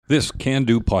This Can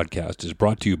Do podcast is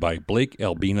brought to you by Blake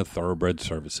Albina Thoroughbred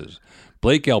Services.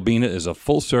 Blake Albina is a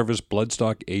full-service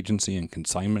bloodstock agency and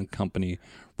consignment company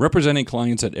representing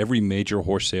clients at every major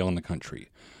horse sale in the country.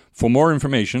 For more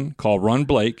information, call Ron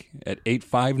Blake at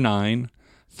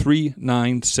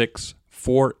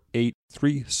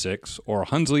 859-396-4836 or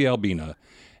Hunsley Albina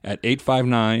at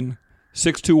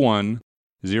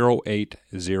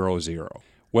 859-621-0800.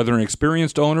 Whether an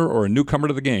experienced owner or a newcomer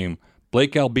to the game,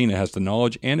 Blake Albina has the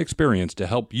knowledge and experience to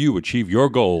help you achieve your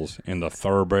goals in the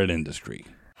thoroughbred industry.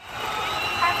 I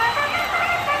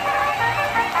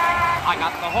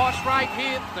got the horse right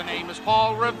here, the name is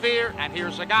Paul Revere, and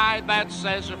here's a guy that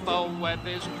says if the web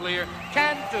is clear,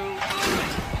 can do.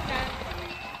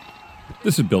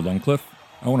 This is Bill Duncliffe.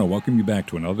 I want to welcome you back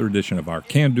to another edition of our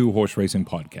Can Do Horse Racing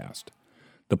podcast.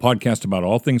 The podcast about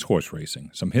all things horse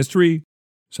racing, some history,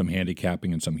 some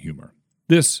handicapping, and some humor.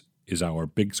 This is our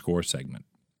Big Score segment.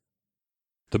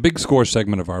 The Big Score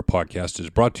segment of our podcast is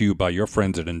brought to you by your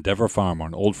friends at Endeavor Farm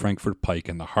on Old Frankfort Pike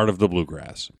in the heart of the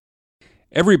Bluegrass.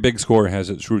 Every Big Score has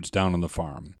its roots down on the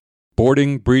farm.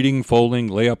 Boarding, breeding, foaling,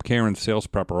 layup care, and sales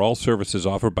prep are all services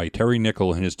offered by Terry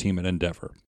Nickel and his team at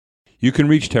Endeavor. You can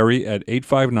reach Terry at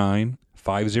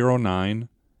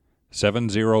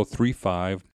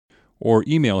 859-509-7035 or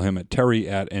email him at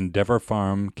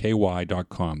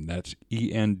terry@endeavorfarmky.com. That's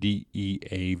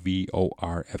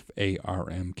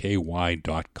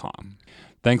ENDEAVORFARMKY.com.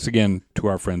 Thanks again to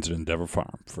our friends at Endeavor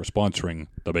Farm for sponsoring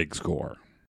The Big Score.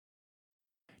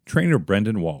 Trainer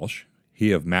Brendan Walsh,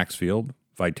 he of Maxfield,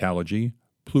 Vitalogy,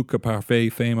 Pluca Parfait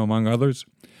fame, among others,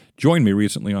 joined me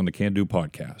recently on the Can Do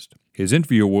podcast. His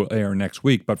interview will air next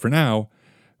week, but for now,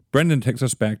 Brendan takes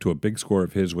us back to a big score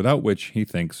of his without which he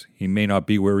thinks he may not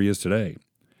be where he is today.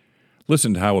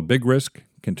 Listen to how a big risk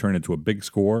can turn into a big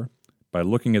score by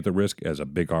looking at the risk as a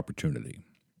big opportunity.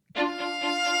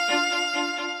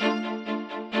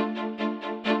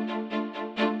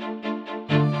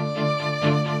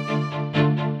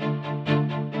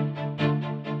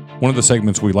 One of the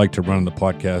segments we like to run on the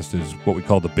podcast is what we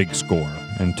call the big score.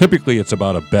 And typically it's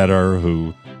about a bettor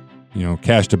who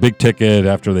cashed a big ticket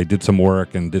after they did some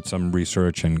work and did some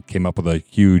research and came up with a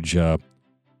huge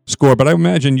score. But I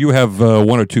imagine you have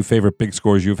one or two favorite big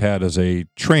scores you've had as a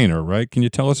trainer, right? Can you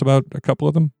tell us about a couple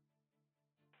of them?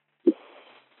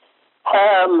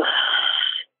 How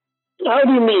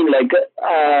do you mean? Like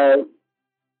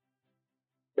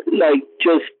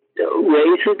just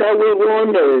races that we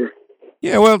won, or?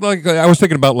 Yeah, well, like I was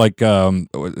thinking about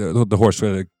the horse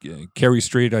Kerry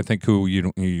Street, I think, who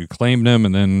you claimed him,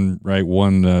 and then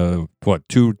won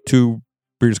two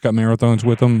Breeders' Cup marathons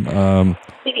with him.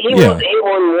 He won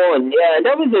one. Yeah,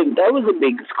 that was a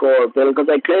big score, Bill, because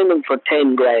I claimed him for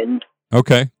 $10,000.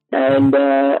 Okay. And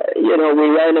we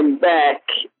ran him back.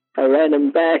 I ran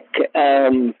him back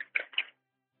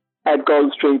at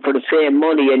Gulfstream for the same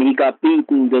money, and he got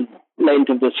beaten the length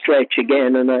of the stretch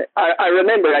again. And I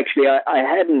remember, actually, I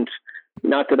hadn't,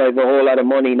 not that I have a whole lot of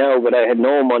money now, but I had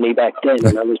no money back then,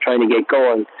 and I was trying to get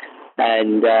going.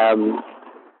 And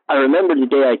I remember the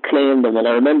day I claimed him, and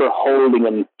I remember holding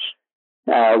him.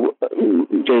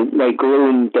 My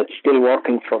groom that's still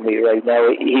working for me right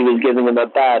now, he was giving him a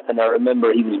bath, and I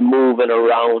remember he was moving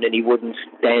around and he wouldn't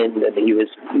stand, and he was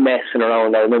messing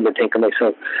around. I remember thinking to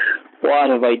myself,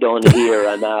 what have I done here?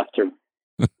 And after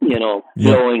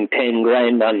blowing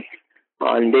 $10,000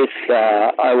 on this,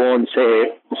 I won't say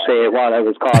what I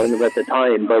was calling him at the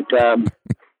time, but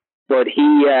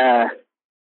he,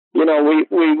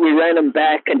 we ran him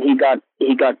back, and he got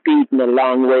beaten a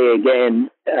long way again,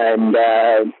 and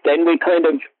then we kind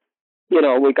of,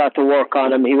 we got to work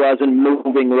on him. He wasn't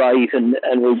moving right, and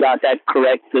we got that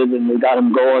corrected, and we got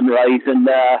him going right, and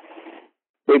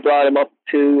we brought him up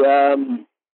to,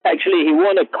 actually he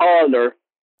won a Calder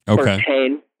for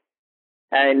 10,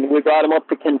 and we brought him up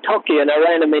to Kentucky, and I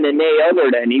ran him in an A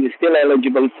other then. He was still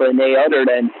eligible for an A other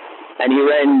then, and he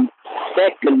ran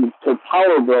second to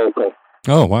Power Broker.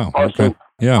 Oh, wow. Okay.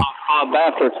 Yeah.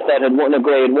 Bathurst that had won a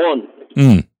Grade 1.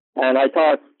 Mm. And I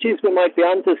thought, geez, we might be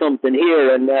onto something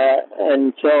here.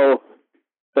 And so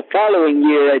the following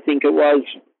year, I think it was,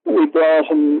 we brought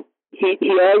him. He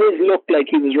always looked like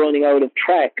he was running out of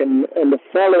track. And the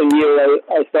following year,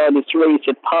 I saw this race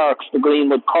at Parks, the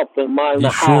Greenwood Cup, a mile and a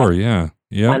half. Sure, yeah.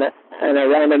 And I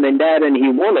ran him in that, and he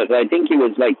won it. I think he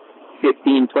was like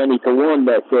 15-20 to 1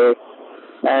 that day.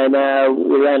 And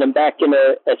we ran him back in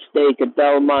a stake at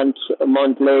Belmont a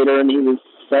month later, and he was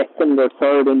second or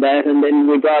third in that. And then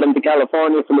we brought him to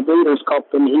California for the Breeders'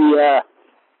 Cup, and he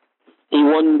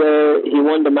won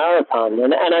the marathon.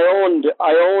 And I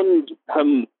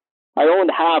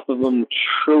owned half of him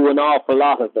through an awful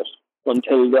lot of it.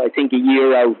 until I think a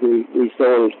year out we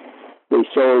sold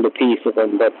a piece of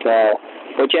him. But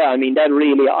yeah, I mean, that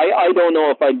really, I don't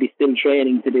know if I'd be still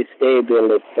training to this day,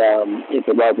 Bill, if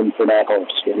it wasn't for that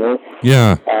horse, you know.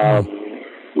 Yeah.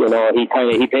 You know, he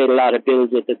paid a lot of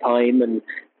bills at the time, and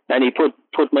he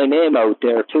put my name out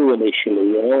there too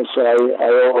initially, you know. So I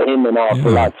owe him an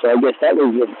awful lot. So I guess that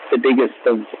was the biggest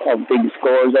of big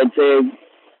scores, I'd say,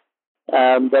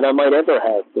 that I might ever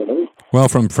have, you know. Well,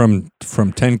 from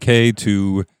 10K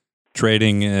to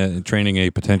training a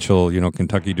potential, you know,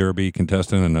 Kentucky Derby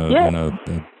contestant and a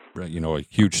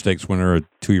huge stakes winner, a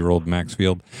 2-year-old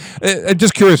Maxfield.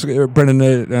 Just curious,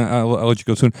 Brendan, I'll let you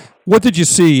go soon. What did you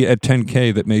see at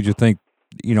 10K that made you think,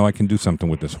 you know, I can do something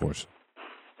with this horse?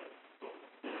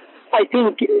 I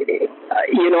think,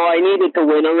 you know, I needed to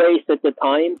win a race at the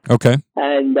time. Okay.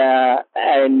 And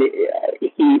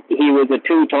he was a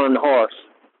 2-turn horse.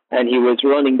 And he was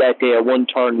running that day a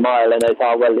 1-turn mile, and I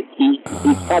thought, well, he's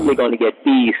probably going to get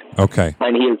beat. Okay.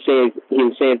 And he'll save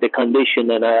the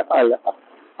condition, and I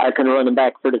can run him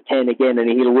back for the 10 again, and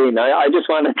he'll win. I just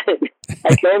wanted to,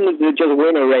 I wanted to just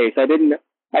win a race. I didn't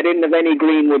have any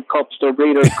Greenwood Cups or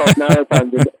Breeders' Cup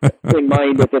marathons in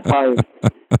mind at the time.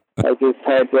 I just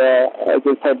had the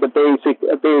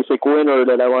basic winner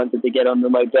that I wanted to get under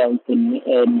my belt, and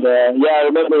I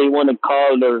remember he won at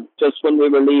Calder just when we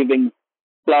were leaving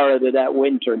Florida that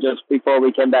winter, just before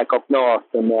we came back up north,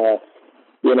 and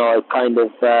you know, I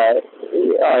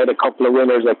had a couple of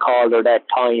winners at Calder that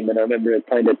time, and I remember it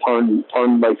kind of turned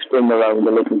my spring around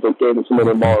a little bit, gave us a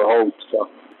little more hope. So,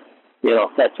 you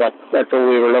know, that's what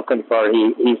we were looking for.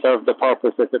 He served the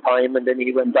purpose at the time, and then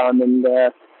he went on and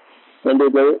did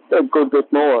a good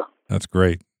bit more. That's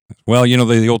great. Well, you know,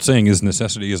 the old saying is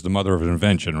necessity is the mother of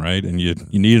invention, right? And you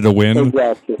needed a win,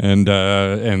 exactly. And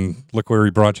look where he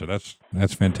brought you. That's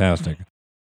fantastic.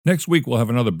 Next week, we'll have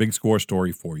another big score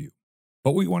story for you.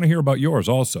 But we want to hear about yours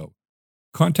also.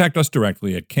 Contact us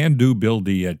directly at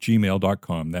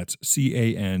candobilld@gmail.com. That's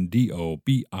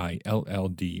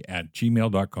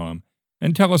candobilld@gmail.com,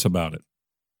 and tell us about it.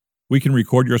 We can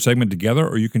record your segment together,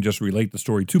 or you can just relate the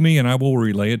story to me, and I will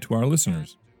relay it to our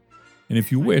listeners. And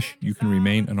if you wish, you can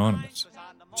remain anonymous.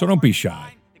 So don't be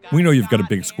shy. We know you've got a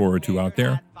big score or two out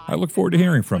there. I look forward to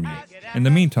hearing from you. In the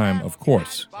meantime, of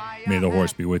course, may the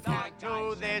horse be with you.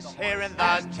 This here in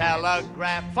the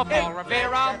Telegraph. For Paul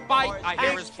Revere, I'll bite. I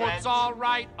hear his foot's all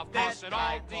right. Of course, it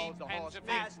all depends if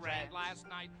it's red last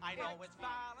night. I know it's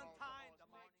Valentine.